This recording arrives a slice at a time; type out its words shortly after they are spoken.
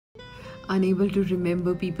unable to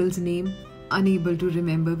remember people's name, unable to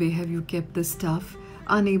remember where have you kept the stuff,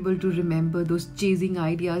 unable to remember those chasing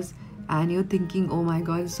ideas, and you're thinking, oh my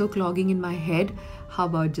god, it's so clogging in my head. How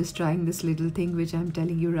about just trying this little thing which I'm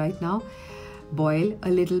telling you right now? Boil a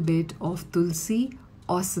little bit of tulsi,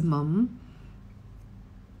 osmum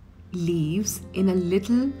leaves in a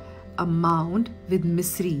little amount with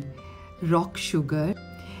misri, rock sugar,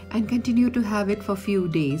 and continue to have it for few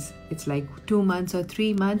days. It's like 2 months or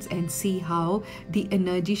 3 months, and see how the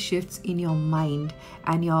energy shifts in your mind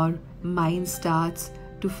and your mind starts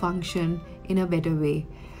to function in a better way.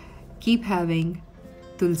 Keep having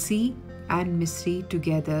tulsi and misri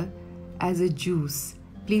together as a juice.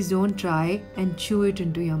 Please don't try and chew it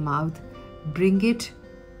into your mouth. Bring it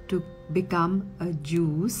to become a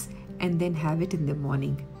juice and then have it in the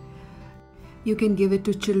morning. You can give it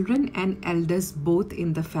to children and elders both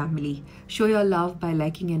in the family. Show your love by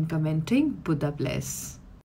liking and commenting. Buddha bless.